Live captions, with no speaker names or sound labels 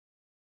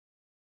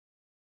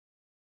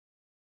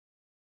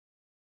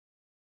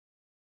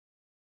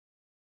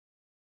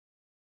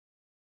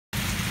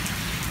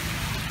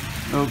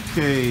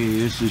Okay,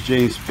 this is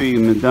James P.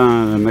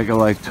 Madonna, Mega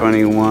Life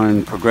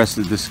 21,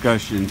 Progressive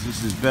Discussions.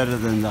 This is better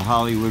than the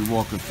Hollywood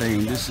Walk of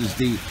Fame. This is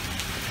the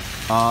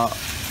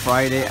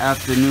Friday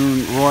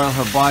afternoon Royal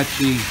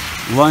Hibachi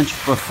Lunch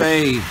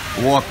Buffet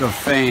Walk of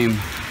Fame.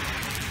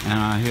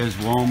 And here's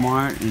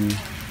Walmart and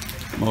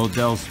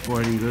Modell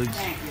Sporting Goods.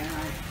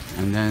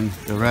 And then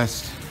the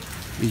rest,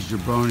 these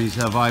jabronis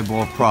have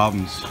eyeball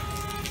problems.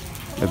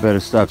 I better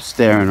stop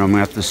staring. I'm gonna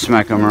have to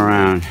smack them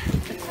around.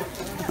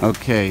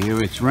 Okay,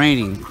 here it's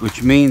raining,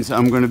 which means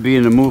I'm going to be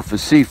in the mood for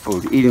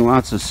seafood, eating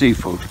lots of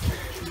seafood.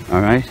 All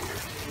right?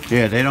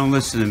 Yeah, they don't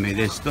listen to me.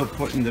 They're still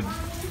putting the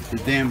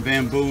damn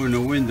bamboo in the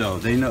window.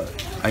 They know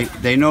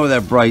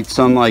that bright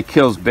sunlight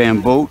kills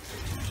bamboo,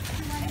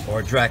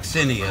 or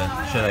Draxinia,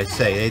 should I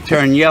say. They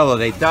turn yellow,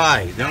 they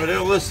die. They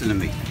don't listen to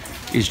me.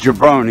 These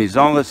jabronis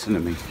don't listen to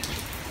me.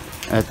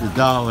 At the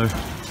Dollar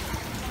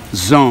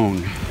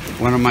Zone,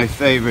 one of my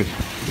favorite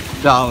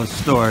dollar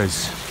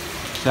stores.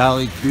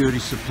 Sally's Beauty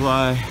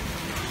Supply.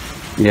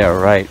 Yeah,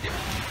 right.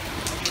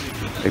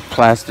 They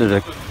plastered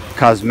the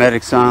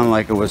cosmetics on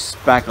like it was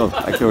spackled,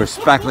 like they were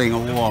spackling a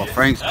wall.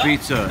 Frank's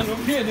Pizza,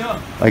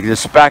 like they're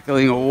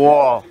spackling a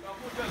wall.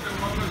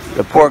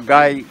 The poor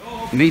guy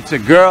meets a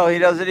girl, he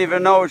doesn't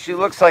even know what she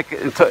looks like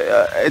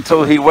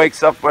until he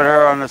wakes up with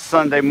her on a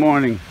Sunday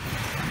morning.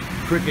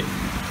 Cricket,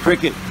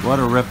 what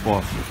a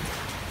ripoff.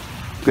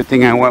 Good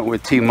thing I went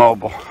with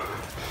T-Mobile.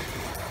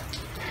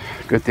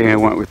 Good thing I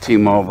went with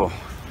T-Mobile.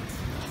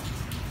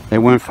 They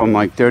went from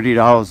like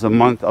 $30 a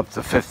month up to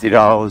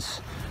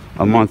 $50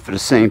 a month for the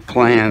same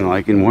plan,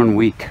 like in 1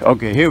 week.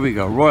 Okay, here we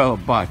go. Royal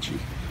Hibachi.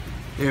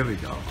 Here we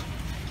go.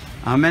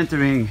 I'm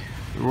entering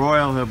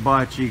Royal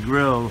Hibachi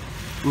Grill,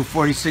 Route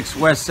 46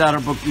 West,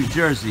 Saddlebrook, New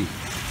Jersey.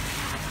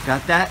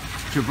 Got that,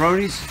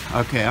 jabronis?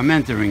 Okay, I'm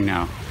entering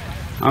now.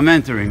 I'm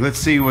entering. Let's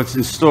see what's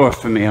in store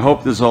for me. I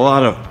hope there's a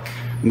lot of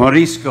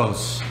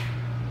mariscos.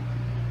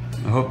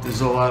 I hope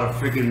there's a lot of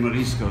friggin'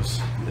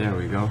 mariscos. There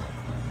we go.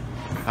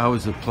 How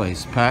is the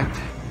place? Packed?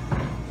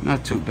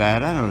 Not too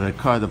bad. I don't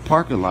know, the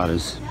parking lot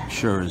is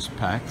sure is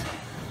packed.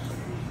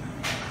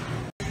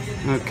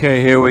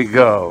 Okay, here we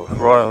go.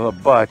 Royal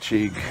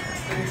Hibachi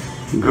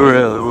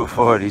Grill, Route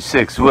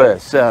 46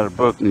 West,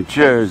 Saddlebrook, New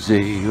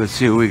Jersey. Let's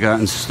see what we got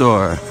in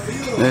store.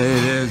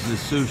 There's the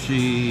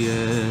sushi.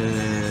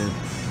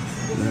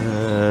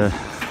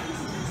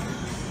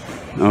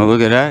 Oh,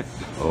 look at that.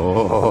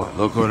 Oh,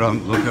 look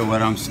at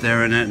what I'm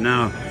staring at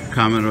now.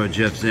 Commodore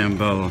Jeff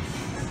Zambello.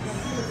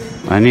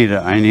 I need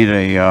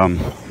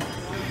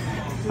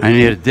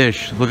a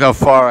dish. Look how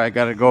far I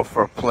gotta go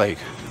for a plate.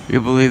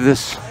 You believe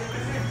this?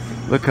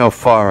 Look how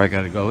far I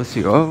gotta go. Let's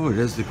see. Oh,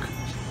 there's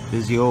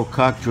the old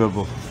cock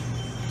dribble.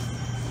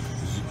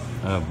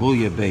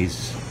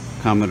 Bouillabaisse.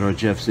 Commodore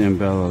Jeff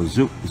Zambello.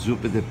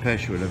 Zuppa de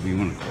Peche, whatever you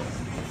want to call it.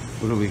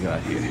 What do we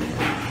got here?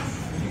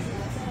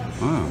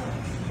 Oh,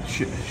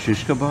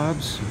 shish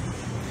kebabs.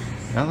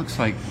 That looks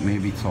like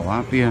maybe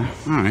tilapia.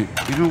 All right.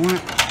 You know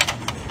what?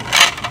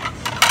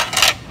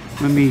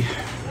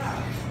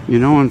 You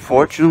know,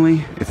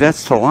 unfortunately, if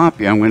that's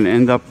tilapia, I'm going to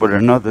end up with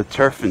another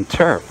turf and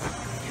turf.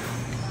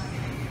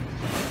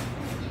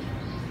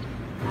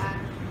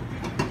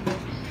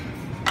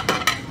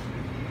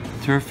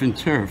 Turf and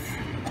turf.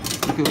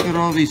 Look at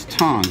all these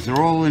tongs.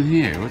 They're all in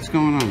here. What's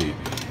going on here?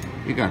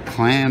 You got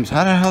clams.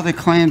 How the hell did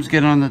clams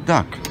get on the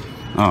duck?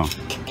 Oh.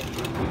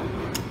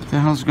 What the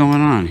hell's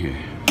going on here?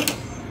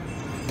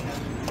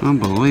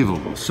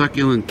 Unbelievable.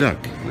 Succulent duck.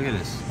 Look at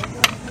this.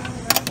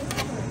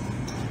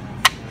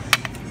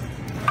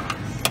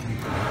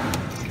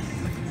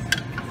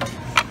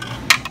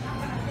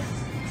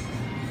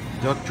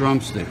 Duck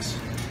drumsticks.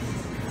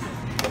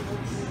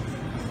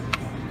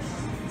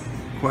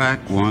 Quack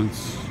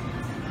once,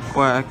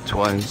 quack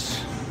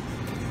twice.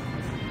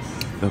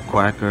 The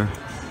quacker.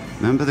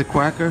 Remember the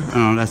quacker? Oh,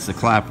 no, that's the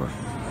clapper.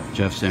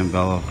 Jeff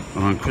Zambello.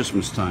 Around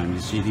Christmas time, you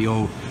see the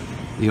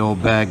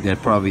old bag that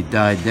probably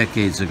died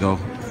decades ago,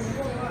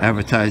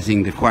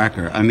 advertising the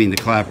quacker. I mean the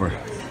clapper.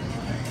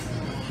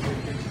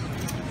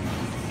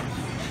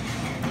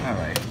 All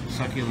right,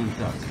 succulent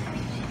duck.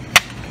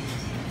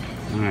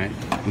 All right,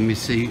 let me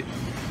see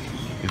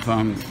if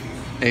I'm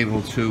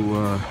able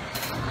to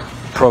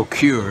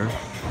procure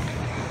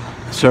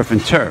surf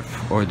and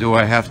turf, or do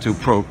I have to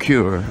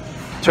procure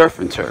turf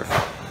and turf?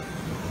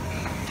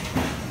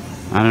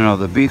 I don't know,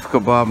 the beef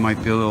kebab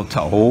might be a little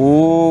tough.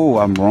 Oh,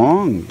 I'm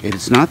wrong.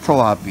 It's not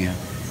tilapia,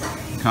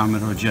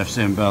 Commodore Jeff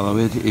Zambello.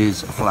 It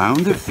is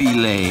flounder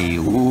filet.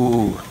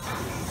 Ooh,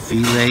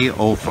 filet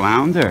au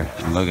flounder.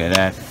 Look at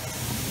that.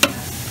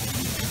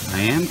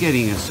 I am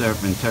getting a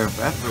surf and turf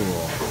after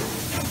all.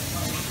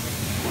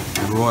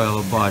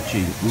 Royal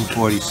Hibachi, Route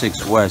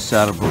 46 West,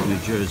 Saddlebrook, New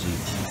Jersey.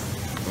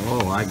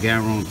 Oh, I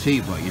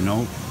guarantee, but you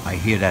know, I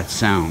hear that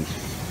sound.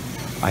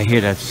 I hear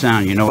that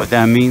sound. You know what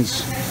that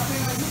means?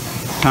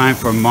 Time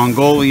for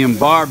Mongolian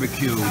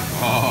barbecue.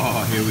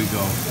 Oh, here we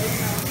go.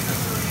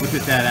 Look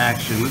at that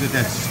action. Look at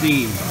that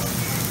steam.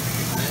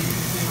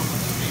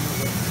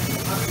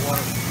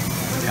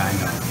 Yeah,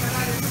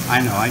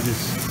 I know. I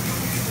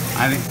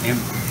think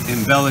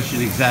embellish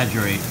and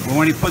exaggerate. But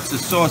when he puts the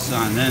sauce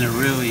on, then it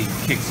really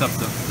kicks up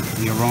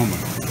the aroma.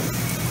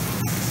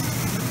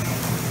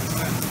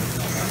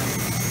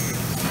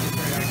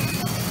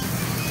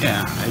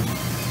 Yeah, I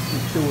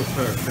just do it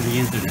for the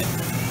internet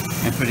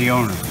and for the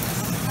owner.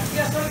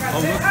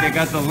 Oh look, they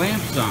got the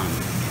lamps on.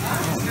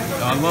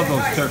 I love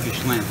those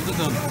Turkish lamps. Look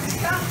at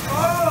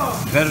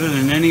those. Better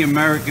than any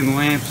American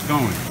lamps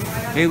going.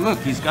 Hey look,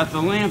 he's got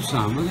the lamps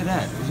on. Look at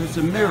that. It's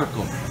a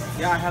miracle.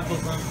 Yeah, I have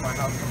those lamps in my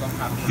house because I'm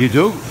happy. You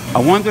do?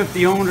 I wonder if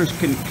the owners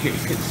can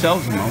sell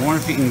them. I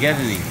wonder if he can get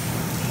any.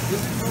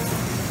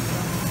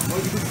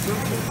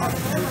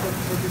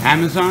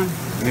 Amazon?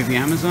 Maybe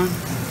Amazon?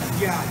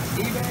 Yeah,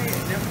 eBay.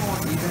 Never go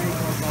on eBay.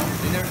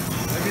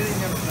 Maybe they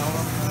never sell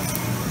them.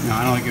 No,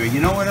 I don't agree.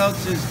 You know what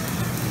else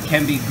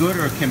can be good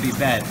or can be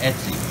bad?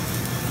 Etsy.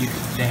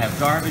 They have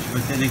garbage,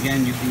 but then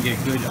again, you can get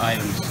good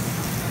items.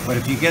 But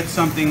if you get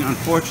something,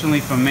 unfortunately,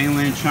 from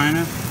mainland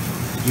China,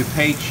 you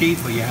pay cheap,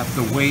 but you have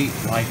to wait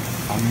like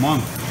a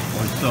month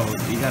or so.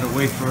 You got to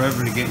wait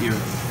forever to get your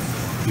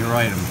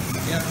item.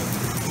 Yeah.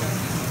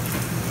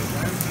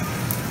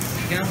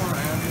 Get them on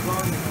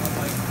Amazon,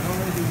 like,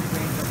 normally do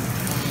things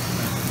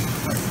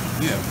like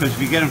 20%. Yeah, because if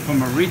you get them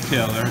from a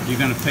retailer, you're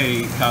going to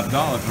pay top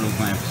dollar for those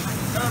lamps.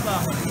 Not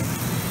about 100.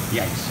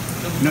 Yikes.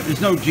 No, there's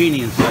no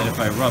genie inside if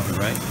I rub it,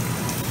 right?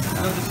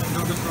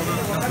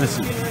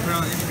 Listen.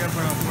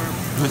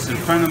 Listen, a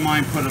friend of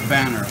mine put a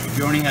banner. If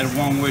you only had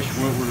one wish,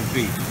 what would it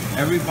be?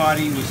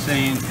 Everybody was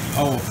saying,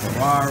 oh, a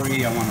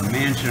Ferrari, I want a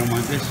mansion, I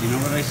want this. You know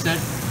what I said?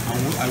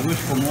 I wish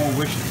for more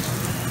wishes.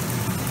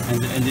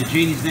 And the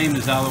genie's name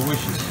is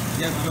Aloysius.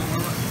 Yeah, because a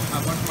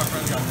bunch of my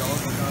friends got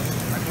jealous because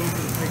I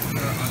posted a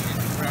picture on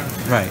Instagram.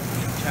 Right.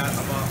 Chat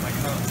about my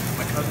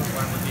cousin's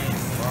Lamborghini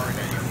Ferrari.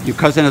 Your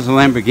cousin has a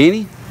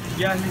Lamborghini?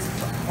 Yeah, he's a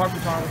part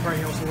photographer.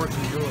 He also works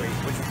in jewelry,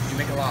 which you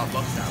make a lot of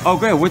bucks now. Oh,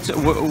 great.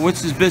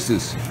 What's his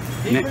business?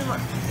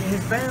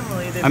 His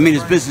family.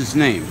 His business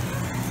name.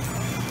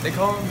 They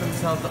call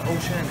themselves the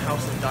Ocean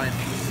House of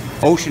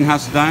Diamonds. Ocean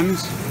House of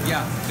Diamonds?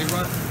 Yeah, they've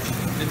been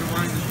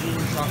running this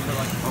jewelry shop for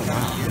like. Oh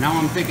wow! Now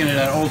I'm thinking of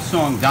that old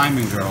song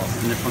 "Diamond Girl"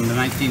 from the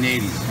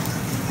 1980s.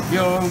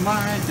 You're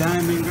my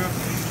diamond girl.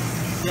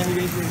 Yeah, he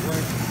basically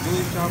works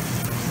jewelry shop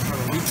for a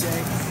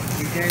weekend.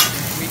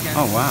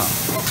 Oh wow!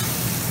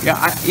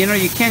 Yeah,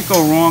 you can't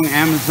go wrong.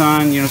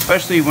 Amazon,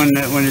 especially when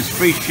it's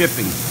free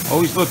shipping.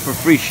 Always look for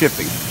free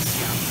shipping.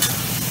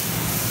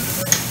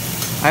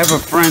 I have a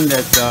friend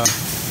that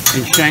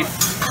in Shanghai.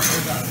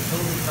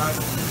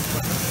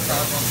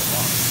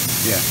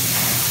 Yeah.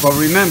 Well,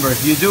 remember,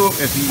 if you do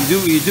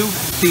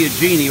see a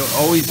genie,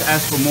 always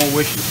ask for more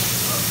wishes.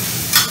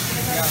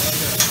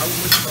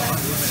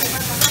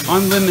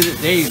 Unlimited.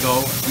 There you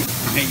go.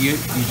 You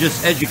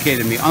just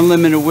educated me.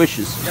 Unlimited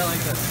wishes. Yeah, like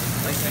that.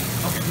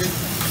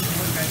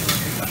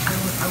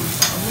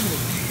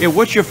 Yeah,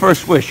 what's your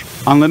first wish?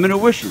 Unlimited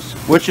wishes.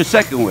 What's your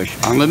second wish?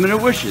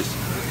 Unlimited wishes.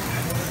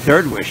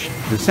 Third wish,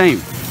 the same.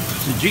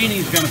 The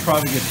genie's gonna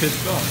probably get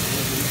pissed off.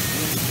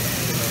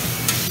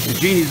 The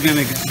genie's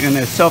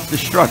gonna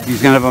self-destruct.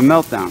 He's gonna have a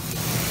meltdown.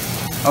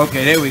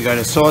 Okay, there we go.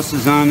 The sauce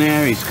is on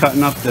there. He's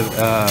cutting up the,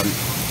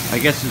 I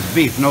guess it's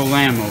beef. No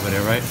lamb over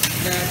there, right?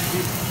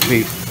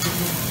 Beef.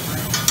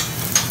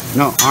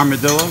 No,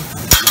 armadillo?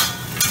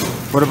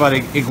 What about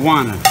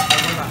iguana?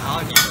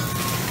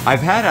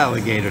 I've had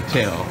alligator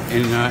tail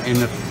in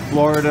the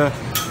Florida.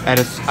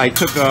 I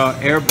took a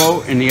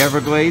airboat in the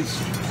Everglades,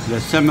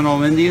 the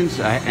Seminole Indians,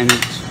 and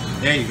it's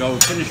there you go,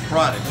 finished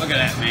product. Look at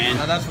that, man.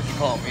 Now that's what you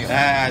call me.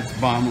 That's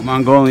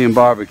Mongolian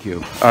barbecue.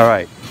 All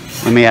right,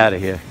 let me out of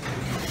here.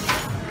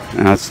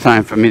 Now it's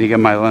time for me to get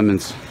my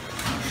lemons.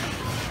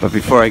 But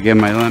before I get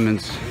my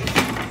lemons,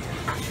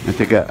 I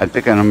think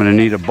I'm gonna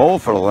need a bowl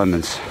for the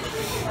lemons.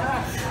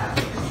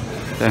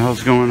 What the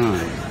hell's going on?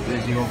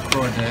 There's the old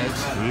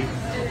crawdads, right?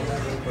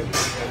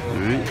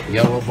 Alright,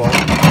 yellow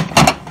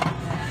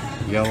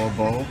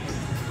bowl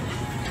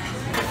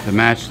to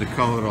match the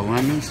color of the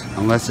lemons,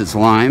 unless it's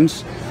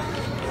limes,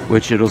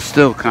 which it'll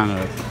still kind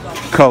of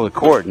color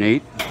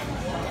coordinate.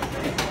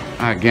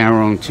 I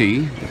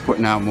guarantee they're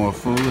putting out more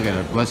food. Look at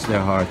it, bless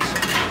their hearts.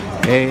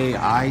 Hey,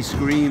 ice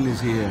cream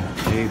is here.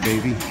 Hey,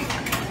 baby,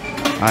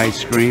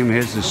 ice cream.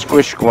 Here's the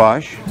squish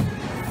squash.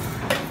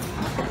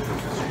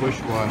 Squish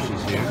squash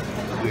is here.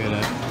 Look at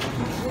that.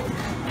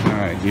 All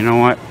right, you know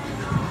what?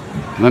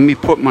 Let me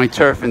put my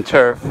turf and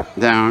turf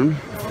down.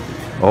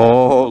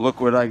 Oh, look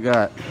what I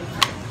got.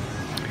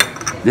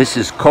 This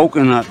is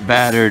coconut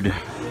battered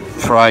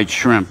fried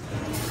shrimp.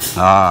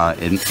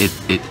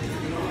 It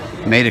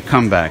made a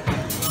comeback.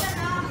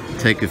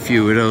 Take a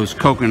few of those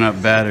coconut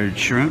battered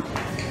shrimp.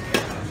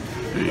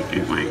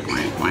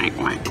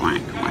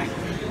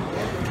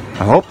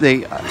 I hope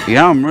they,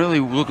 I'm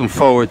really looking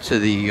forward to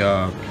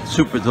the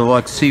super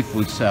deluxe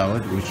seafood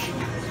salad, which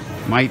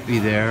might be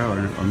there,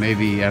 or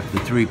maybe after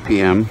 3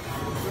 p.m.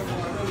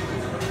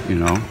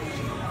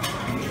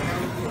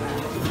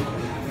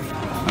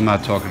 I'm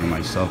not talking to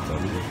myself though.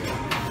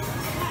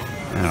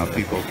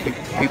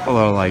 People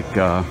are like,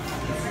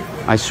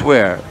 I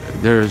swear,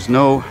 there is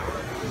no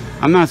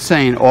I'm not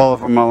saying all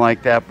of them are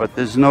like that, but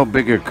there's no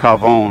bigger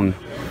cavone,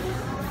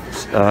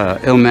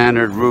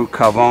 ill-mannered, rude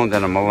cavone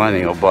than a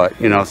millennial. But,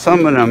 you know,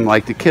 some of them,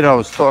 like the kid I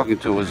was talking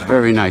to, was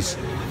very nice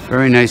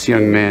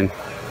young man.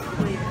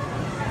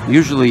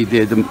 Usually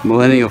the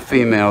millennial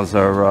females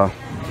are,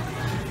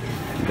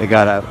 they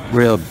got a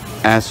real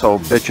asshole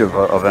bitch of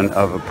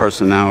a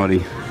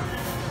personality.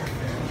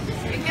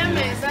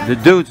 The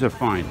dudes are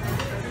fine.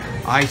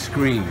 Ice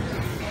cream.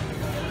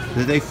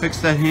 Did they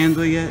fix that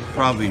handle yet?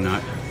 Probably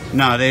not.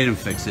 No, they didn't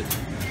fix it.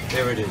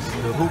 There it is.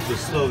 The hoop is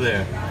still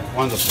there.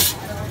 Wonderful.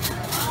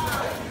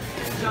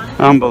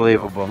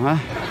 Unbelievable, huh?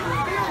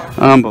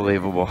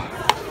 Unbelievable.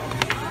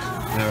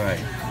 All right.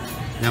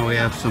 Now we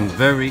have some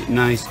very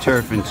nice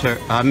surf and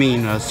turf,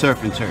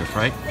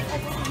 right?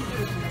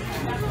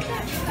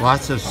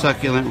 Lots of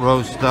succulent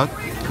roast duck,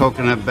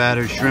 coconut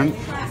battered shrimp,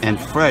 and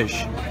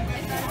fresh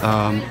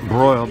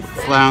broiled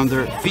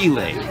flounder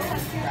filet.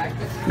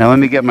 Now let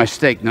me get my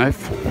steak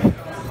knife.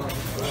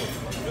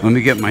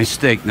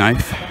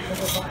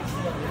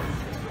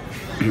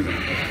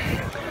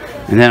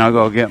 And then I'll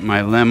go get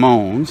my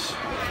lemons.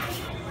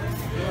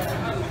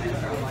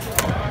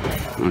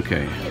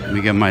 Okay, let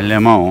me get my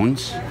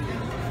lemons.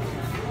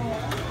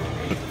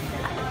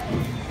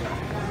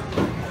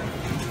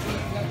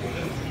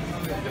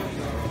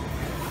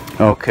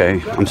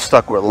 Okay, I'm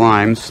stuck with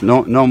limes.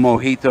 No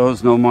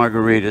mojitos, no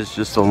margaritas,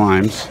 just the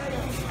limes.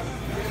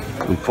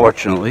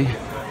 Unfortunately.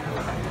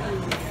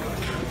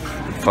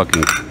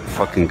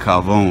 Fucking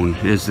cavone.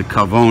 Here's the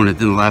cavone that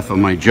didn't laugh at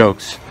my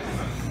jokes.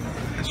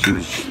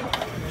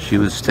 She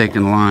was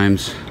taking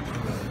limes.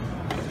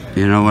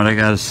 You know what I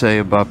gotta say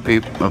about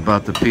the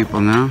people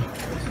now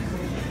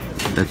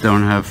that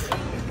don't have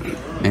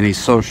any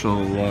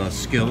social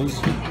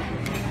skills?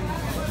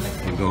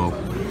 They go,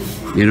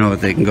 you know what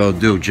they can go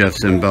do, Jeff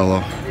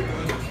Zimbello.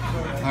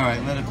 All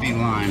right, let it be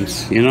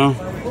limes. You know,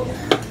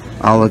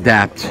 I'll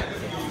adapt.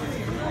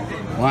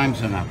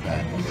 Limes are not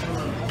bad.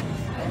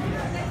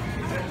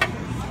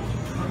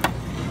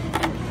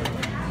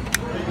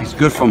 It's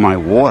good for my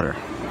water.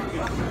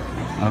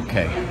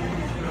 Okay.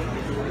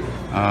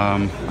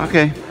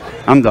 Okay.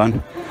 I'm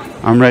done.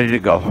 I'm ready to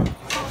go.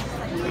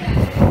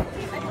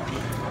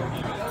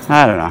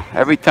 I don't know.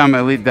 Every time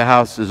I leave the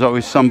house, there's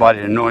always somebody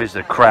that annoys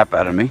the crap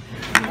out of me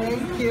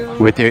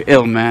with their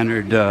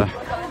ill-mannered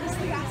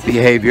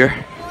behavior.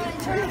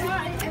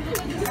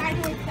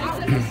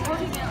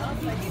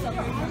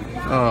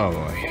 Oh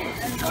boy.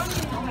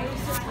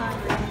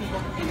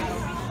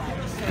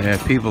 Yeah,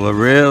 people are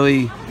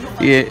really,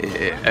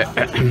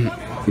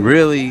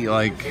 really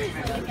like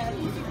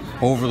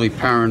overly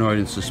paranoid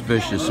and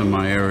suspicious in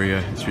my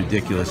area. It's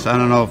ridiculous. I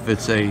don't know if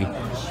it's a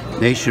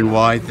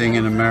nationwide thing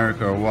in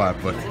America or what,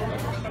 but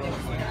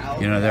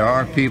you know, there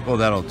are people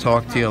that'll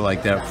talk to you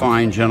like that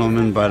fine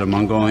gentleman by the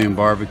Mongolian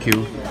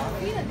barbecue,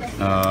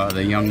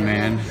 the young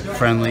man,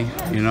 friendly,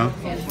 you know,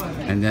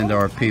 and then there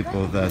are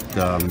people that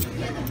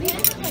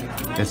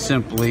that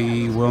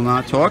simply will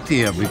not talk to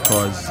you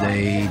because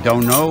they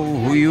don't know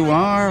who you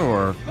are,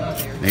 or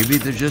maybe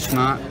they're just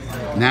not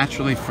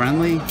naturally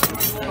friendly.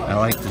 I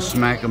like to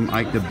smack them,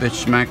 like the bitch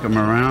smack them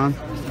around,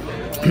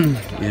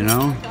 you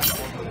know,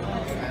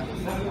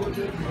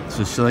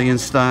 Sicilian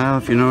style,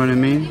 if you know what I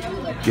mean.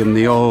 Give them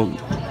the old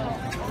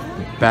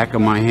back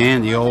of my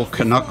hand, the old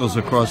knuckles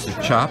across the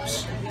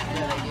chops.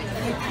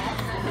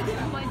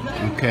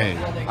 Okay,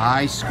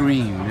 ice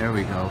cream, there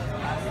we go.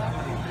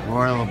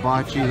 Royal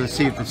Hibachi, let's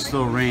see if it's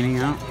still raining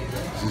out.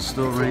 Is it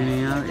still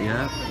raining out?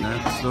 Yeah,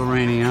 that's still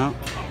raining out.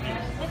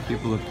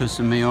 People are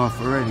pissing me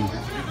off already.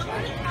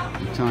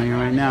 I'm telling you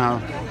right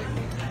now,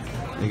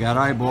 they got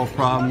eyeball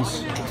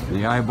problems.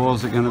 The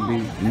eyeballs are gonna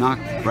be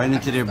knocked right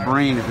into their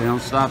brain if they don't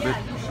stop it.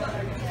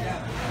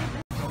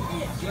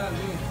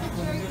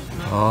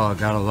 Oh,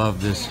 gotta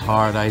love this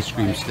hard ice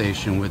cream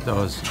station with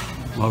those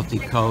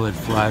multicolored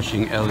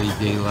flashing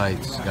LED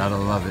lights. Gotta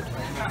love it.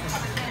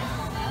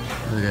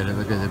 Look at it,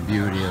 look at the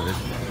beauty of it.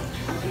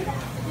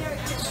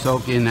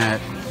 Soak in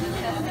that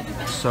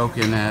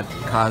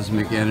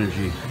cosmic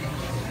energy.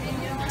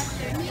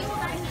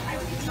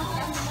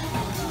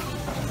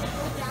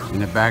 In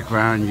the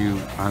background,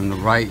 on the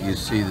right, you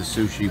see the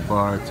sushi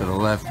bar. To the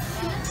left,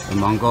 the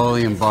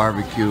Mongolian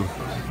barbecue.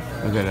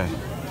 Look at that.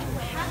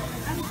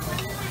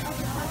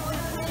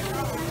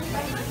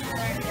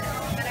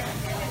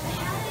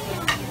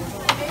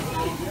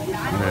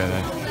 Look at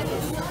that.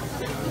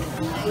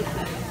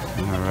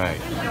 All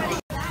right.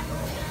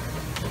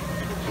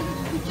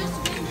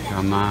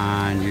 Come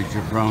on, you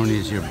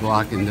jabronis, you're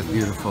blocking the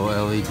beautiful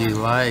LED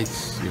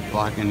lights. You're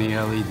blocking the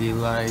LED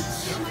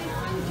lights.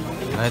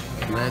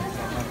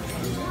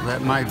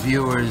 Let my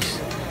viewers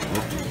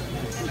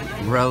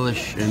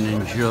relish and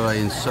enjoy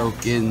and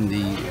soak in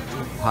the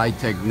high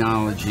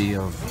technology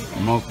of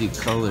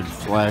multicolored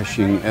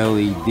flashing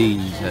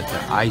LEDs at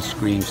the ice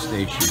cream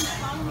station.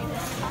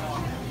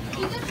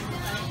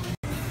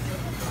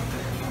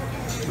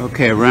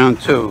 Okay,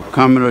 round two.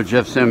 Commodore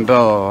Jeff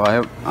Zimbello.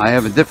 I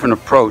have a different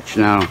approach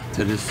now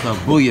to this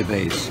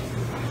bouillabaisse.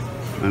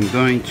 I'm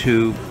going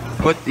to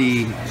put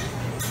the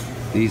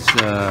these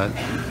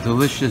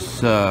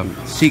delicious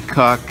sea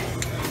cock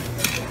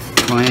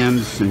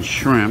clams and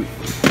shrimp,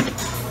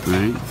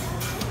 right?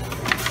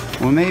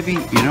 Well, maybe,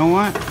 you know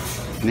what?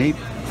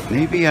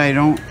 Maybe I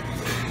don't,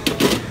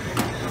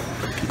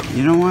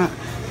 you know what?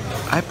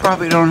 I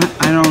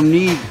don't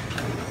need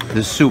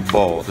the soup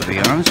bowl, to be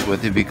honest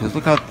with you, because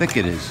look how thick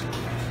it is. Look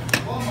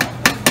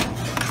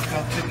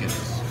how thick it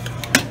is.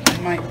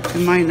 I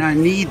might not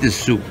need the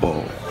soup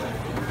bowl.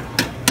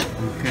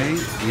 Okay,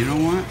 you know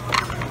what?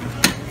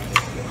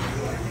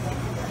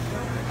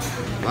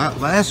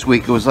 Last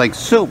week it was like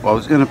soup. I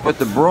was going to put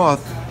the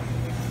broth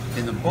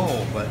in the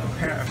bowl, but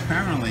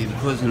apparently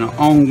because of the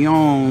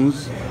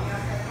onions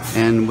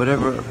and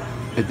whatever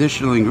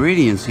additional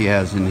ingredients he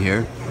has in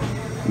here,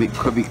 it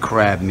could be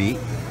crab meat.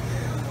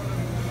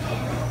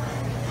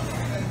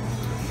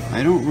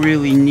 I don't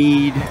really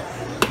need.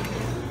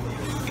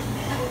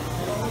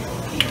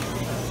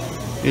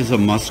 Here's a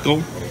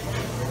mussel.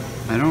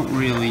 I don't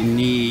really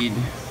need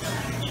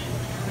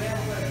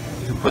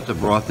to put the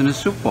broth in a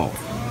soup bowl.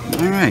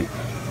 All right,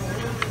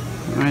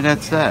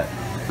 that's that.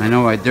 I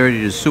know I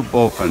dirtied the soup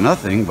bowl for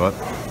nothing, but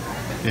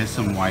there's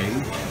some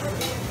whiting.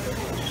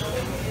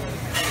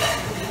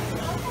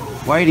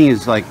 Whiting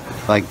is like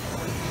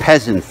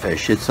peasant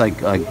fish. It's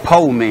like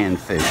po man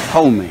fish,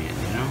 po man,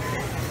 you know.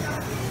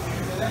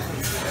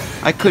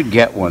 I could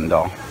get one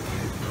though.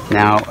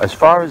 Now, as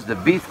far as the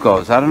beef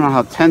goes, I don't know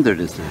how tender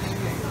this is.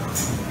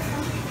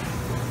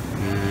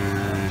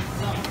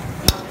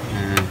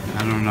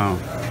 I don't know.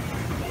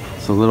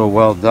 It's a little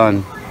well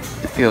done.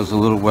 It feels a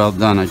little well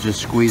done. I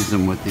just squeezed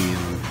them with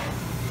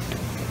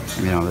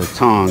the, you know, the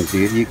tongs.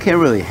 You can't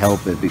really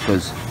help it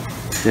because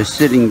they're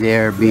sitting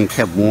there being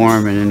kept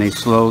warm, and then they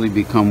slowly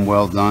become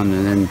well done,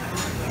 and then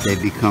they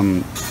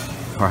become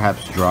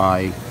perhaps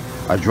dry,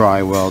 a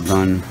dry well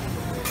done,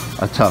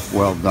 a tough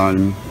well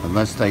done,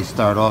 unless they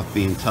start off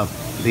being tough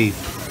beef.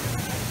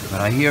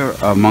 But I hear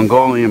a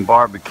Mongolian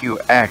barbecue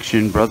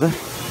action, brother.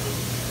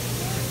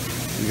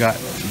 We got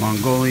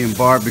Mongolian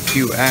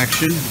barbecue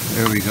action.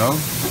 There we go.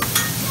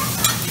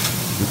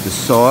 With the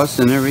sauce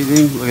and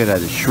everything. Look at that,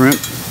 the shrimp.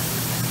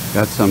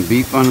 Got some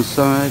beef on the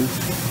side.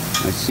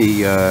 I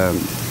see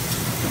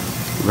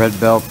red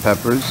bell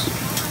peppers.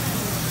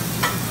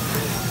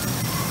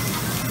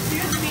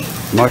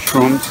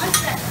 Mushrooms.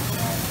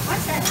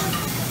 What's that?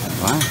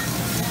 What?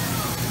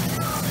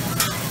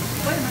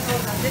 What am I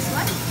going on? This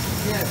one?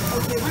 Yes.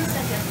 Okay, 1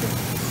 second.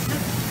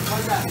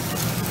 What's that?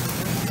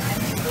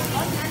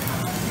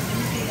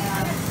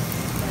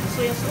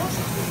 Soya sauce,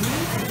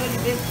 a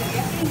little bit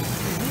teriyaki,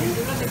 and a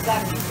little bit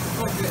garlic.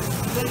 Okay.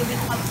 A little bit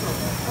hot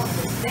sauce.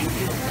 Okay, thank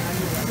you.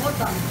 Well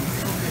done.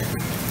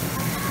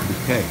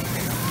 Okay,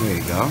 there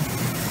you go.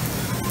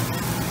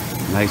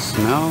 Nice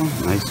smell,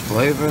 nice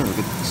flavor. Look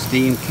at the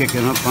steam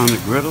kicking up on the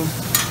griddle.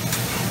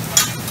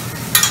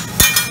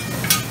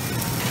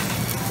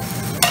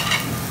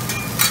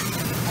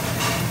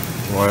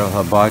 Royal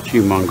Hibachi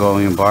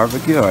Mongolian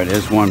barbecue. All right,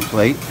 there's one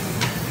plate.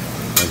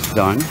 That's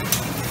done.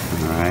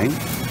 All right.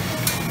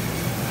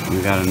 We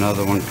got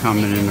another one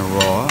coming in the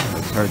raw.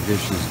 That's her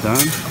dish is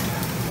done.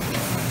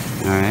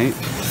 All right.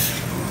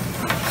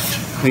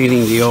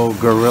 Cleaning the old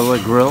Gorilla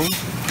Grill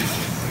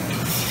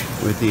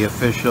with the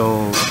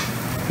official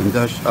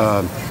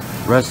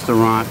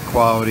restaurant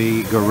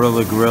quality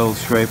Gorilla Grill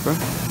scraper.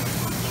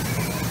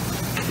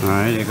 All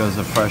right, here goes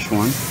a fresh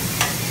one.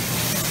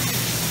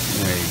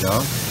 There you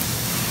go.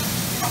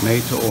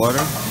 Made to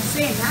order.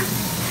 Same, huh?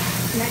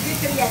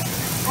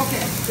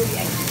 Okay,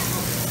 teriyaki.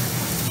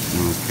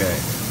 Okay.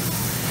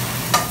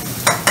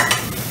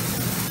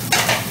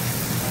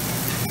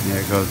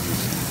 There goes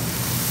this,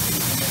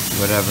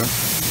 whatever,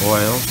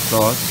 oil,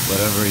 sauce,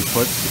 whatever he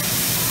puts.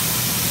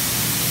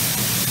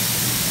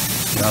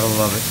 Gotta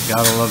love it.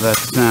 Gotta love that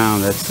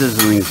sound, that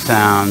sizzling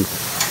sound.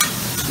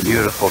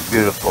 Beautiful,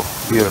 beautiful,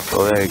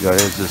 beautiful. There you go.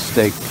 There's the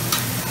steak.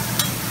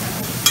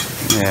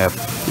 Yeah,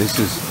 this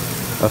is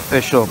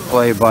official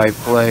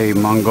play-by-play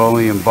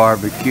Mongolian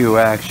barbecue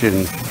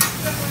action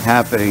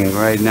happening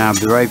right now,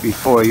 right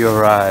before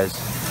your eyes.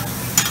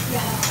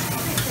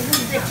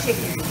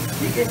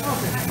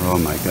 Oh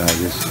my God,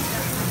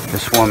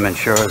 this woman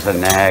sure is a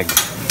nag.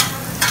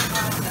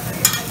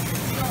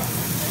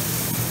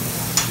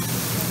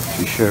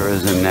 She sure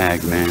is a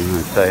nag, man,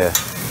 I tell you.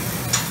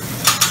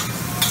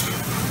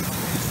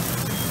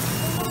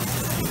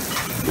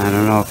 I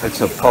don't know if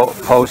it's a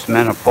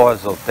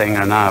post-menopausal thing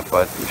or not,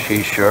 but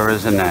she sure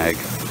is a nag.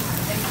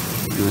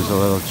 There's a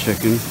little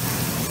chicken.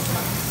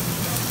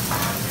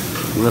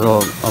 A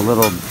little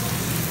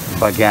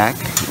bagak,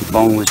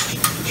 boneless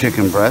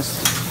chicken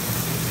breast.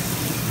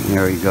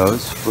 There he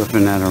goes,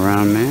 flipping that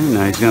around, man.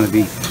 Now he's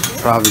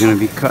probably gonna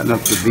be cutting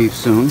up the beef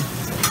soon.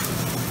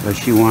 But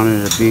she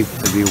wanted the beef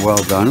to be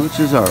well done, which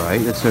is all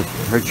right. It's her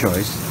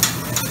choice.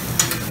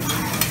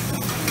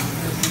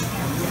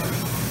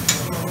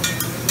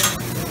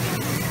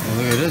 Well,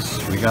 look at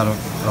this. We got a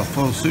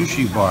full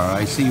sushi bar.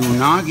 I see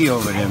unagi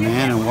over there,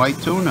 man, and white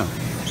tuna.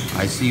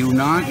 I see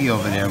unagi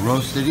over there,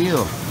 roasted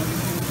eel.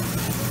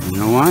 You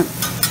know what?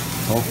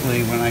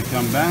 Hopefully when I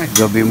come back,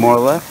 there'll be more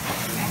left.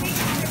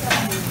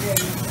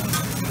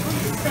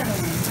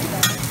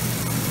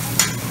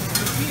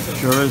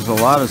 Sure is a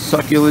lot of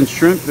succulent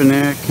shrimp in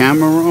there.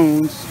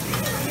 Cameroons.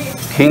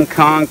 King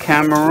Kong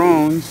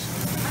Cameroons.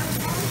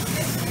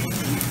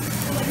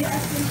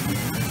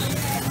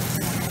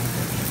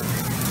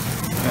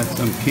 Got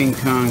some King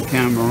Kong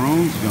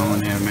Cameroons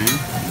going there, man.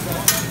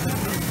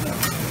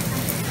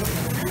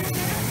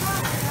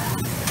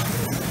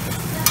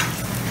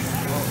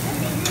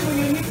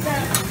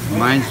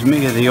 Reminds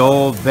me of the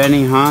old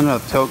Benihana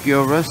of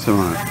Tokyo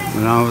restaurant.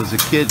 When I was a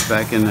kid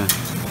back in the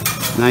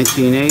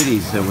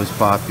 1980s, it was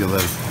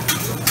popular.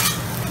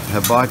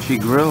 Hibachi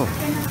grill.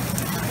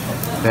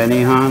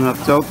 Benihana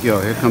of Tokyo.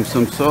 Here comes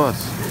some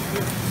sauce.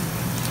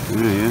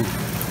 Yeah.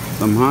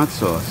 Some hot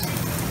sauce.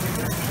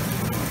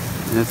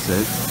 That's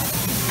it.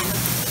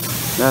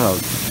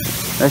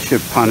 That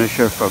should punish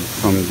her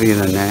from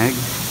being a nag.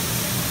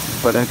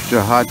 Put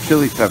extra hot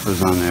chili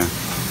peppers on there.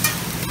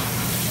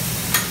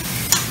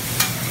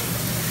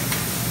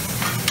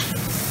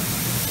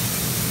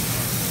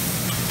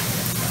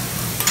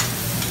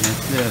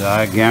 That's it,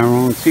 I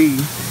guarantee.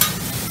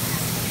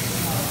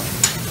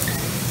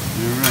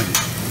 Alright.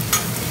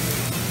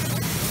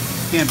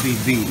 Can't be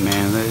beat,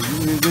 man.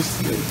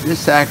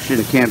 This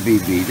action can't be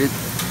beat.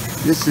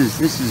 This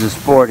is a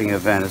sporting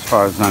event as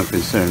far as I'm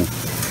concerned.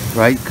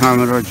 Right,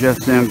 Commodore Jeff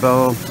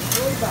Zambello?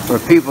 For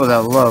people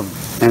that love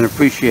and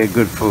appreciate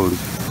good food.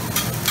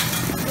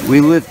 We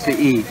live to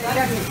eat.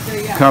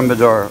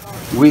 Commodore,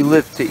 we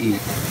live to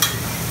eat.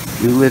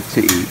 We live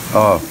to eat.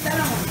 Oh,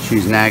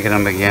 she's nagging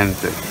him again.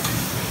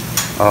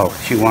 Oh,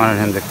 she wanted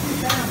him to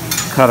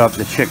cut up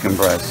the chicken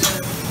breast.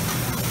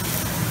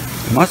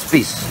 It must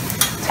be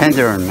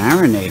tender and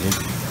marinated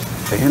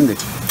for him to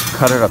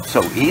cut it up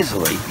so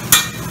easily,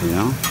 you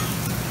know?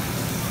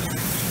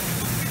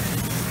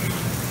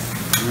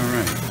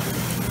 Alright,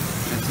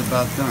 that's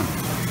about done.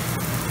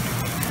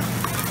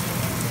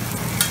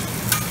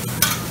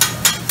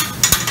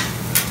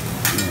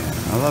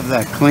 Yeah, I love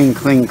that cling,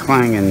 cling,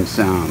 clanging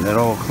sound, that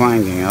old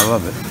clanging, I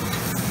love it.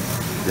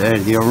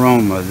 The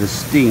aroma, the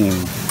steam,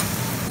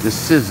 the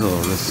sizzle,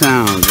 the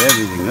sound,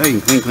 everything. Hey,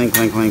 cling, cling,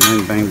 cling, cling,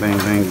 cling, bang, bang,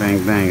 bang,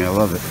 bang, bang. I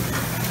love it.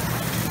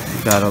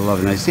 Gotta love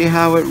it. Now, see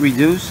how it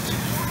reduced?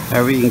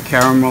 Everything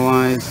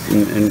caramelized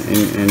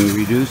and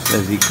reduced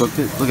as he cooked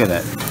it? Look at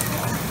that.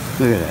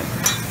 Look at that.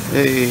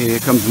 Hey, here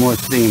comes more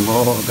steam.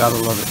 Oh, gotta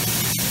love it.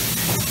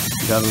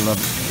 Gotta love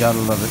it. Gotta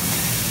love it.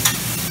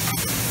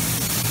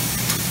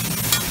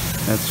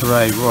 That's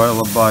right. Royal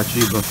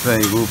Hibachi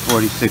Buffet, Route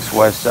 46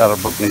 West,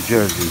 Saddlebrook, New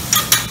Jersey.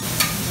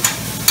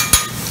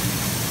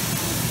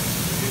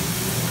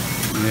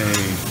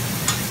 Yay.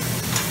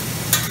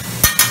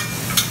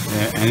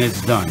 Yeah, and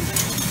it's done.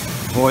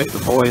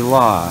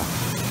 Voila.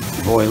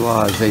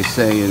 Voila, as they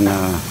say in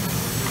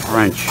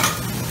French.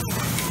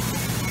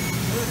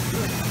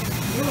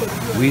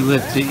 We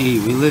live to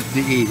eat. We live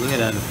to eat. Look at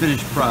that, the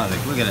finished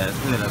product. Look at that.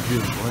 Look at that,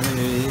 beautiful.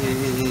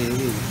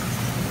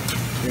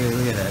 Hey,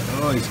 look at that.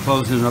 Oh, he's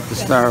closing up the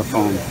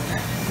styrofoam.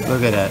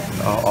 Look at that.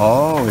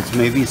 Oh,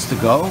 maybe it's to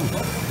go.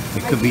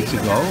 It could be to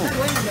go.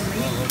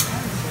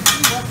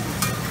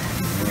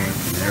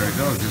 There it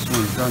goes. This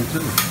one's done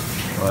too.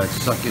 Oh, it's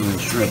succulent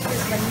shrimp.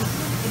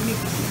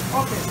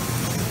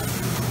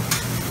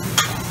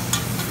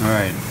 All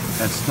right,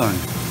 that's done.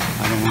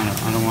 I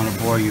don't want to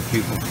bore you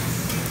people.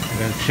 You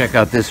gotta check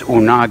out this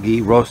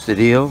unagi roasted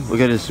eel. Look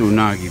at this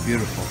unagi,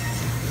 beautiful.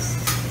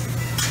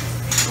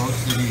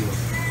 Roasted eel.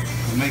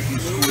 It'll make you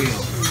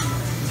squeal.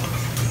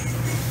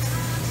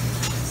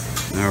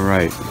 All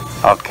right,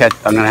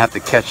 I'm gonna have to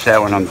catch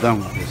that when I'm done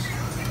with this.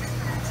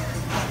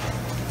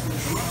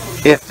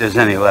 If there's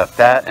any left,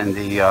 that and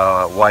the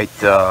white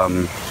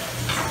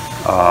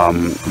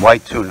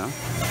tuna.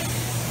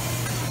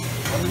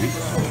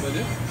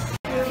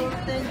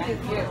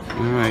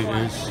 All right,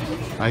 there's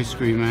ice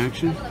cream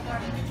action.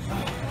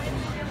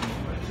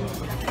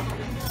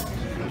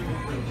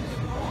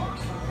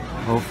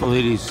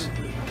 Hopefully these.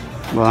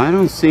 Well, I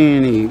don't see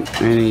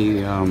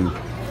any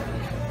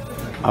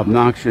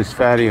obnoxious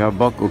fatty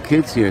Arbuckle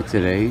kids here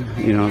today.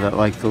 You know, that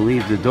like to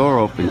leave the door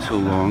open too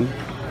long.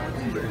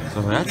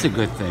 So that's a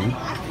good thing.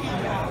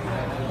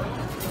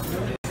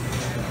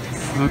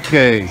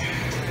 Okay.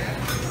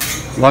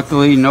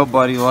 Luckily,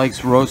 nobody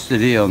likes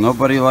roasted eel.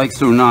 Nobody likes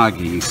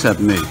unagi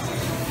except me.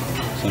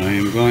 So I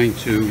am going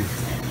to...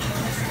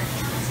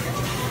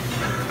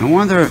 I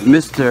wonder if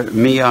Mr.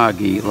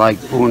 Miyagi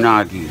liked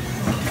unagi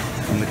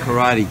from the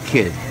Karate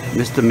Kid.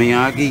 Mr.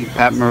 Miyagi,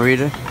 Pat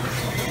Morita,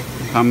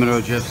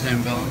 Commodore Jeff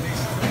Zambello.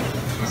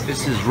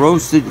 This is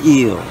roasted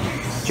eel,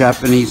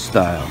 Japanese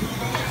style.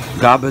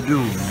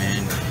 Gabadoo,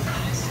 man.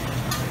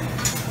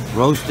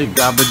 Roasted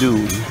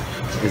gabadoo,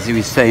 as he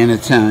would say in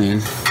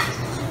Italian.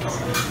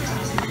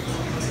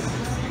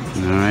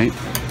 All right.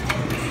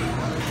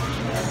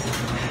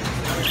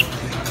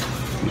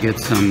 Get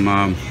some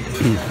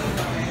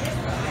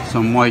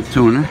white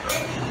tuna,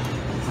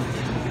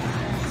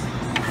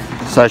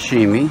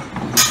 sashimi,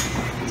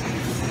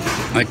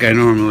 like I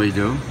normally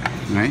do,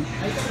 right?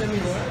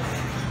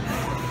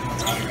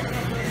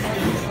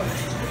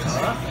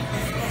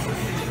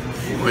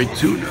 White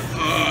tuna.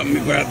 Oh, let me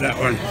grab that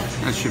one.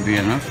 That should be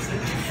enough.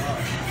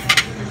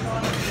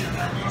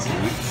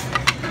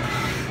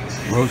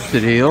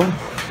 roasted eel,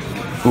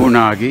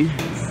 unagi,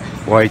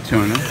 white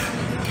tuna. I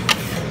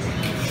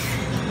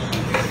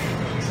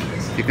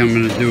think I'm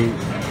gonna do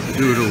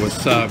the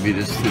wasabi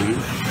this time.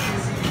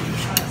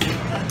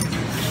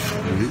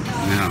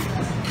 Now,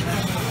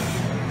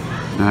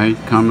 all right,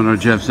 Commodore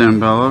Jeff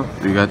Zambello.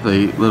 We got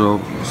the little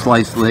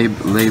sliced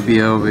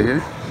labia over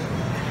here.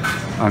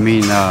 I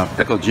mean,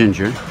 pickled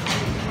ginger.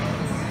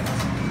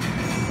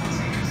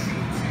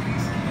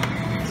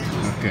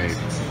 Okay,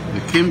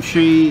 the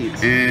kimchi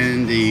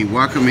and the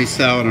wakame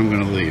salad I'm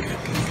gonna leave.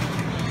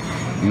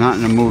 I'm not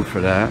in the mood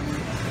for that.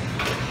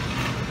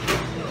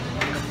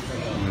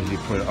 Where's he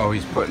put? Oh,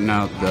 he's putting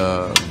out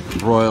the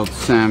broiled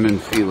salmon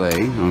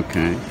fillet.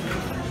 Okay.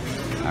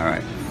 All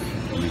right.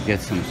 Let me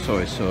get some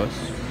soy sauce.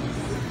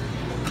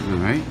 All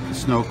right. The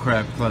snow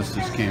crab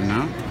clusters came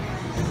out,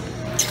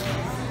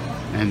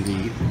 and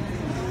the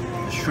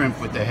shrimp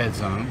with the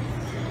heads on.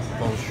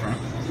 Whole shrimp.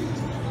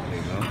 There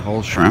you go.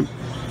 Whole shrimp.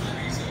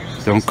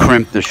 Don't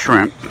crimp the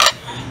shrimp.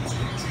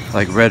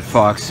 Like Red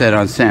Fox said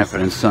on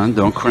Sanford and Son,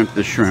 don't crimp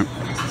the shrimp.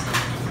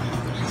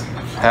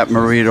 Pat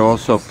Morita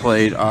also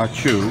played Ah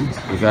Chu,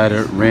 the guy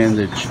that ran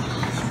the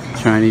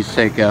Chinese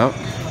takeout.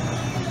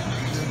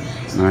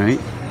 All right,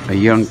 a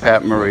young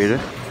Pat Morita.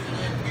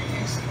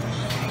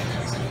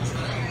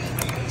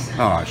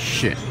 Oh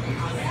shit!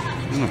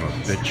 Son of a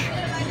bitch.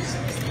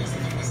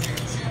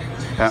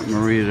 Pat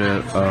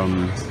Morita.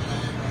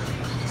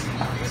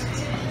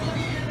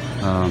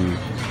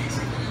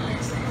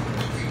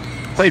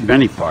 Played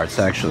many parts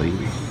actually.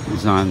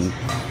 He's on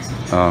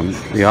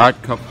The Odd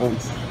Couple.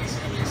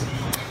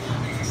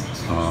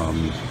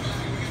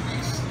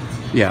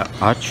 Yeah,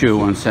 Ah Chu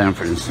on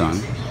Sanford and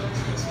Son.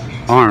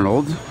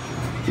 Arnold.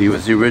 He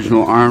was the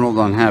original Arnold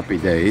on Happy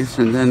Days,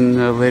 and then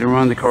later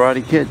on the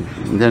Karate Kid.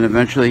 And then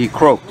eventually he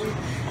croaked.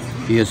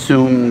 He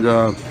assumed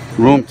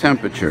room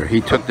temperature. He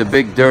took the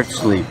big dirt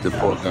sleep, the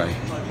poor guy.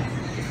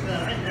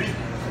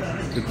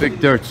 The big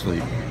dirt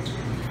sleep.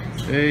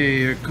 Hey,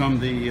 here come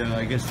the,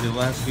 I guess the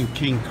Alaskan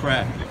king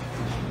crab.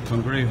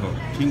 Congrejo.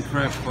 King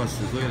crab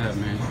clusters. Look at that,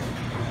 man.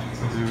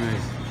 All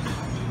right.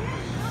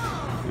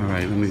 All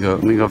right,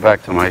 let me go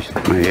back to my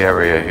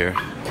area here.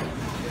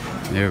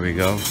 There we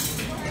go.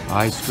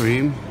 Ice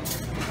cream.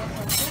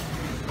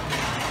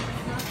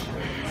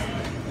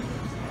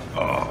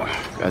 Oh,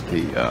 got the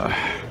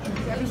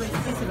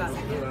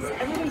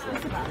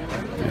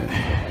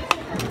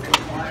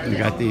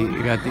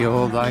you got the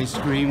old ice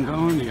cream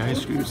going, the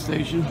ice cream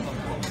station.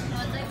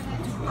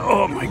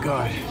 Oh my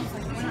God.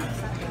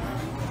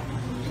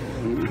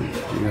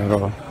 You got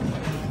all.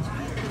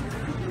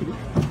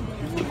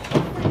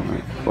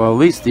 Well, at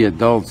least the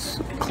adults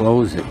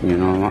close it, you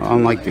know,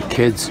 unlike the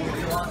kids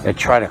that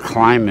try to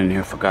climb in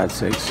here, for God's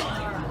sakes.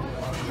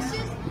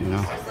 You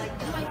know.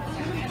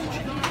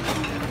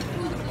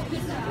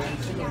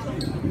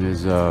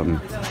 There's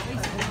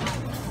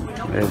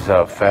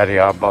a Fatty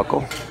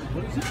Arbuckle.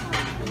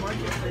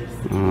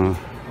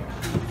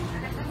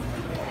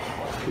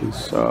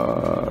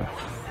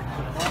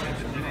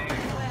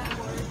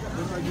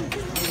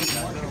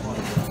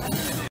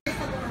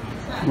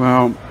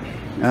 Well,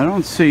 I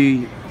don't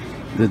see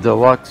the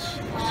deluxe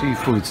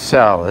seafood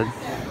salad,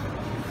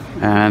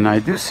 and I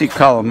do see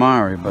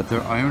calamari, but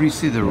I only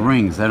see the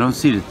rings. I don't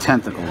see the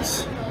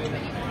tentacles.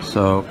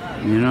 So,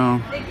 you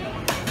know,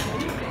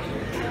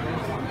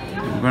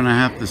 we're gonna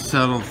have to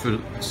settle for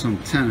some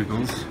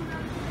tentacles.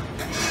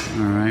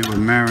 All right, with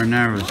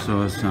marinara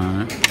sauce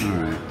on it. All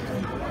right.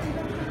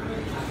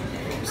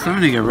 It's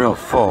starting to get real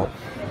full.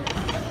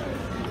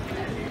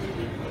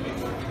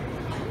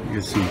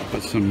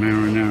 Put some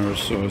marinara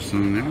sauce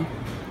on there.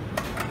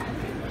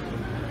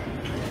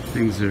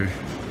 Things are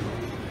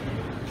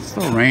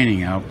still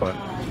raining out, but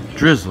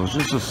drizzle,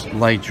 just a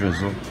light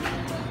drizzle.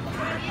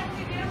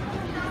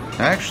 I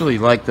actually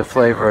like the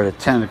flavor of the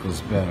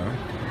tentacles better,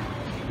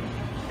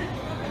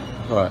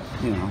 but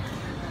you know,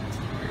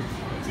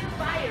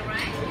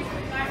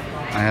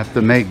 I have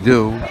to make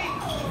do.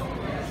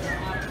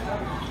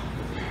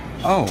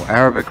 Oh,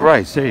 Arabic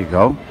rice, there you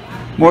go.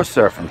 More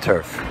surf and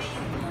turf.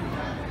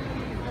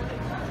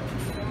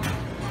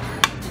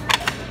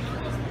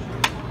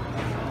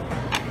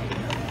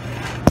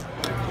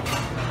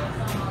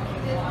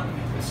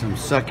 Some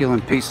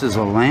succulent pieces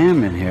of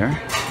lamb in here.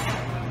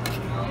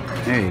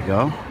 There you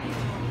go.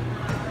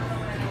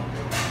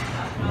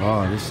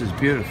 Oh, this is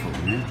beautiful,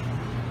 man.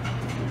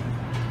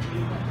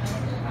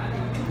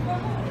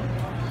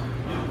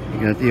 You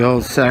got the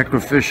old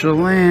sacrificial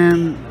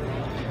lamb.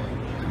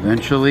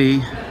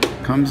 Eventually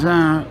comes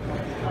out.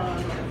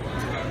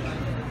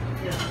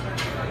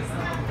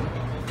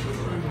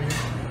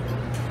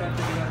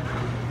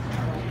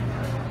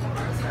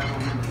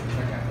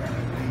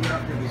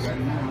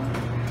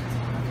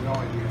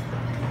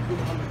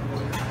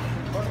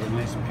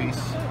 Nice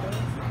piece.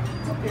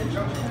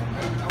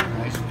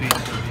 Nice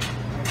piece.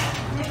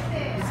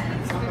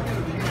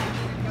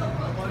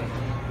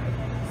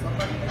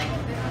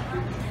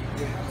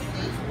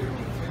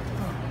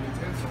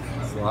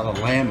 There's a lot of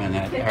lamb in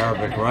that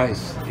Arabic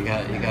rice. You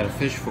got to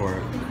fish for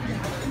it.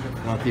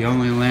 About the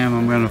only lamb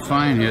I'm going to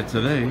find here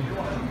today.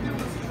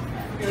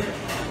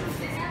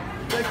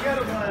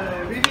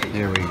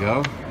 Here we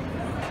go.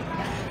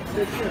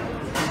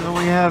 So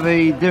we have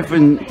a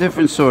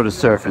different sort of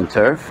surf and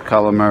turf.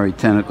 Calamari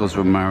tentacles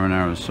with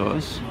marinara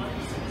sauce.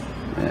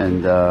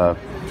 And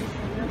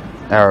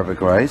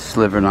Arabic rice,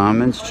 slivered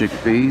almonds,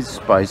 chickpeas,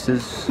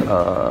 spices,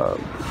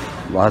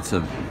 lots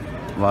of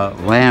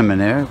lamb in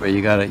there, but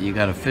you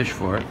gotta fish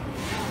for it.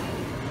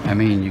 I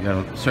mean, you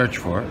gotta search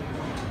for it.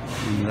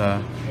 And,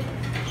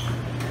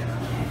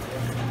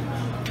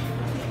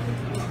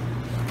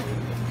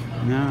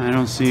 no, I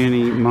don't see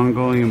any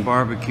Mongolian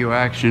barbecue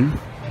action.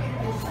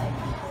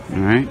 All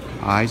right,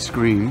 ice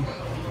cream.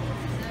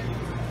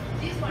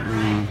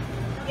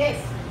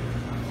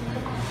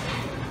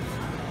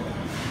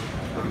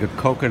 The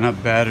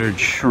coconut battered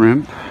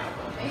shrimp.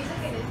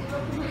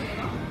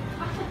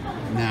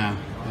 Nah,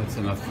 that's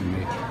enough for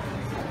me.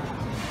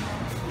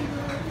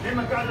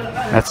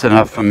 That's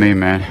enough for me,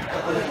 man.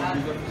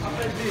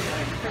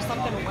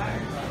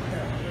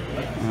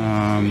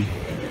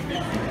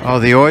 Oh,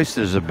 the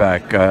oysters are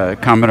back.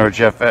 Commodore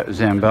Jeff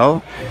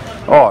Zambell.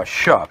 Oh,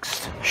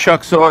 shucks.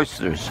 Shucks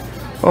oysters.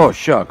 Oh,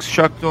 shucks.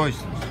 Shucked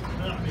oysters.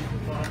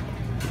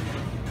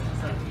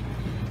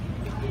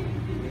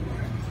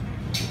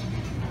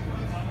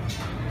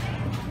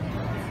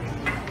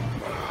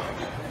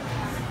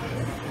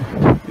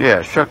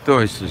 Yeah, shucked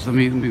oysters. Let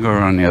me go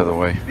around the other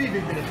way.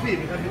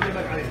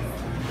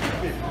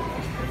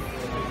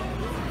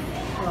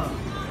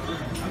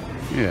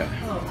 Yeah.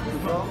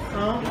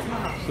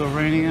 Still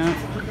raining out?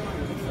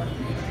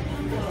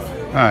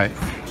 Alright,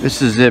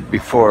 this is it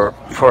before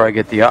I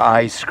get the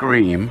ice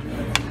cream.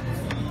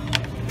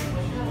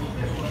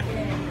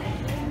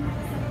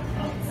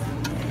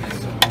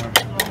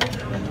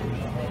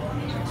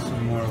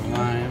 Some more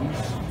limes.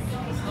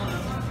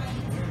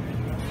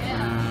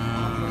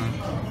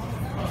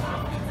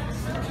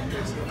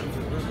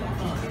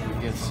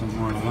 Get some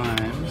more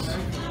limes.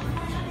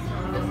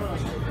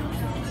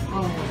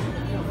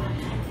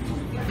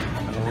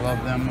 I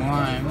love them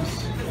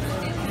limes.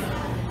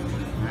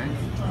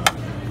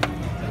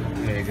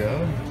 There you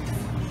go.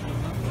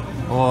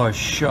 Oh,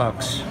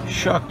 shucks.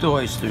 Shucked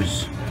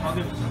oysters.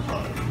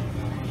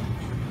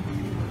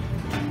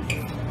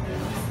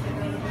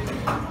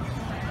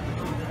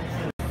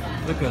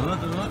 Look at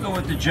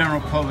what the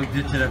general public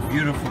did to that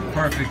beautiful,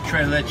 perfect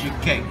tres leche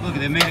cake. Look,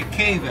 they made a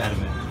cave out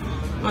of it.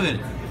 Look at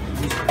it.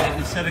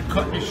 Instead of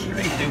cutting it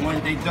straight,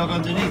 they dug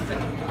underneath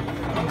it.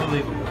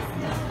 Unbelievable.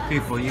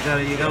 People, you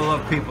gotta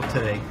love people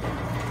today.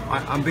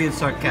 I'm being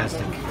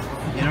sarcastic.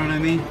 You know what I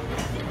mean?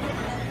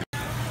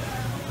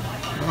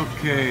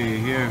 Okay,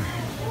 here.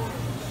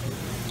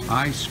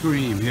 Ice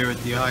cream here at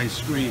the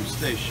ice cream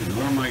station.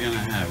 What am I gonna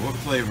have? What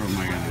flavor am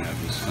I gonna have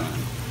this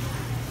time?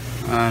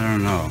 I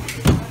don't know.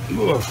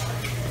 Ugh.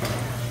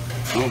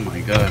 Oh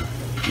my God.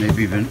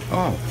 Maybe even,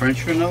 oh,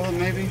 French vanilla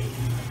maybe?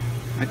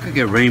 I could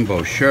get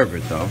rainbow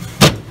sherbet though.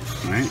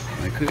 Right?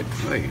 I could,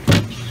 wait,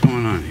 what's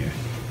going on here?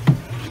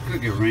 I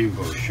could get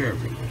rainbow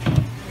sherbet.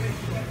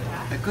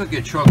 I could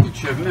get chocolate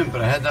chip mint,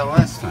 but I had that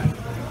last time.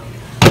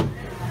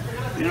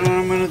 You know what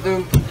I'm gonna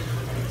do?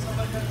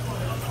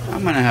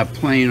 I'm gonna have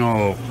plain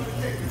old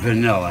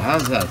vanilla.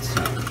 How's that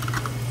sound?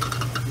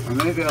 Or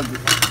maybe I'll do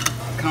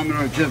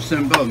Commodore Jeff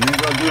Zambell.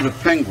 Maybe I'll do the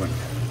penguin.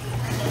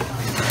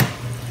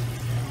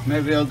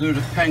 Maybe I'll do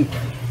the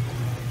penguin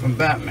from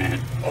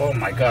Batman. Oh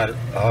my God.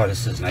 Oh,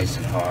 this is nice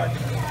and hard.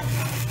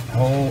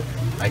 Oh,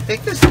 I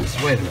think this is,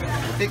 wait a minute.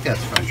 I think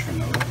that's French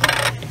vanilla.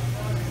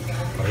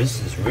 Oh,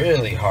 this is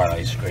really hard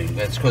ice cream.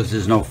 That's because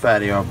there's no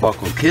Fatty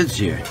Arbuckle kids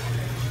here.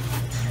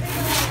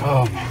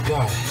 Oh my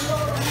God.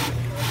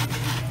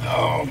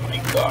 Oh my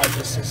God,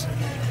 this is,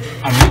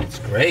 I mean, it's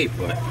great,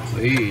 but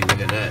hey, look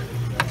at that.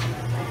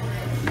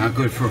 Not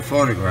good for a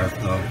photograph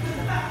though.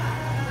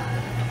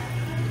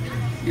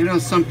 You know,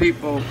 some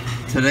people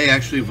today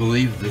actually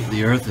believe that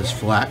the earth is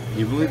flat.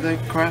 You believe that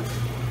crap?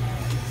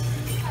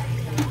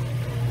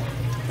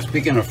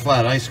 Speaking of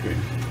flat ice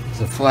cream,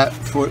 it's a flat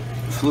foot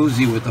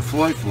floozy with the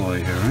Floyd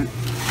here, right?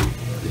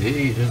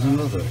 Hey, there's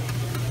another.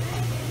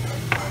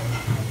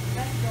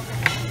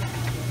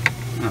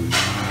 Come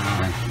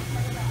on.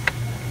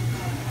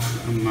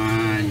 Come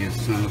on, you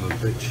son of a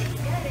bitch.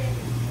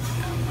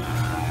 Come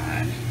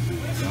on. There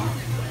we go.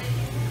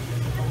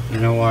 You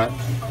know what?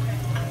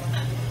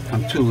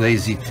 I'm too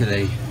lazy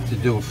today to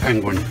do a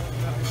penguin.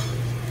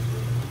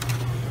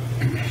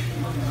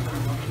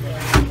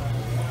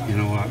 You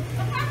know what?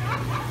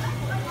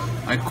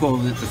 I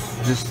called it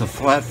just the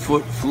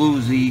Flatfoot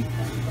Floozy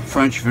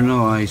French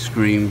vanilla ice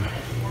cream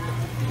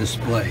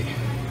display.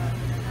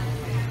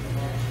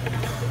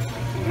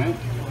 Alright?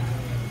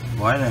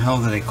 Why the hell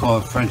do they call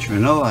it French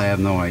vanilla? I have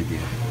no idea.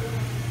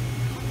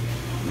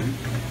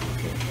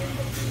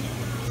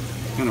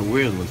 It's kind of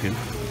weird looking.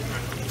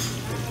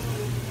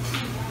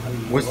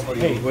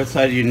 What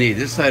side do you need?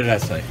 This side or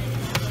that side?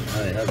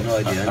 I have no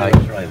idea. I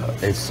never tried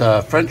it. It's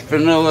French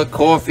vanilla,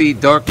 coffee,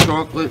 dark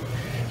chocolate.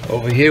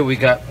 Over here we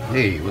got,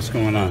 hey, what's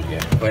going on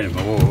here? Wait a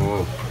minute, whoa,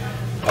 whoa, whoa.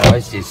 Oh, I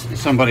see.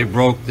 Somebody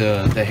broke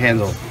the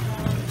handle.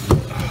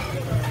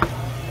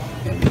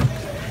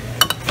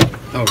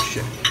 Oh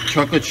shit.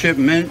 Chocolate chip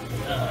mint,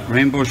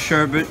 rainbow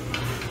sherbet,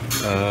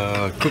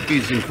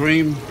 cookies and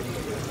cream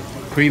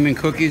and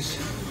cookies.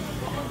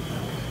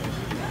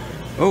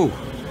 Oh.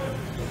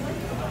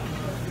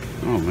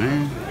 Oh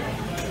man.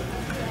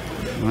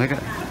 Well, I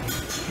got.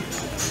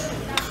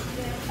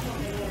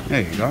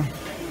 There you go.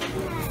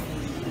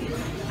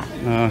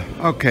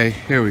 Okay,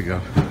 here we go.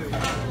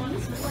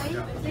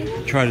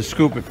 Try to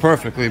scoop it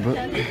perfectly, but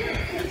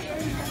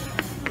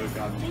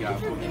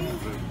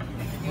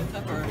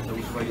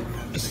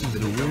this is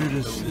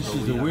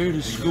the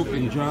weirdest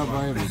scooping job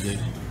I ever did.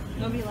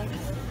 Nobody likes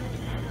it.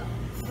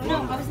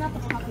 No, I was not the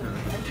popular one.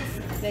 I was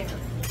just there.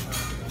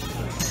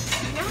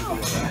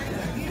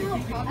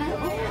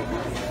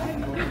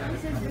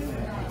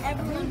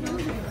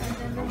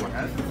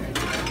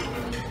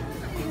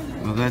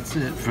 Well, that's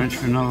it. French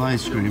vanilla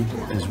ice cream.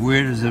 As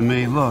weird as it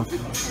may look.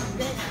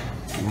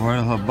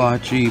 Royal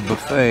Hibachi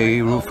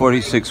Buffet, Route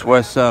 46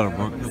 West,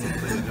 Saddlebrook.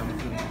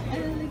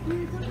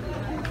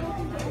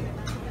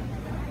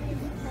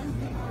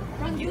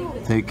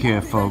 Take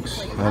care,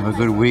 folks. Have a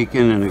good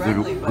weekend and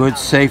a good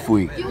safe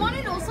week.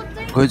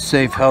 Good,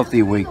 safe,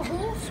 healthy week.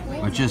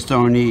 But just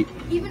don't eat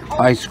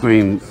ice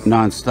cream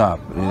non-stop.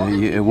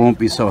 It won't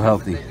be so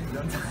healthy.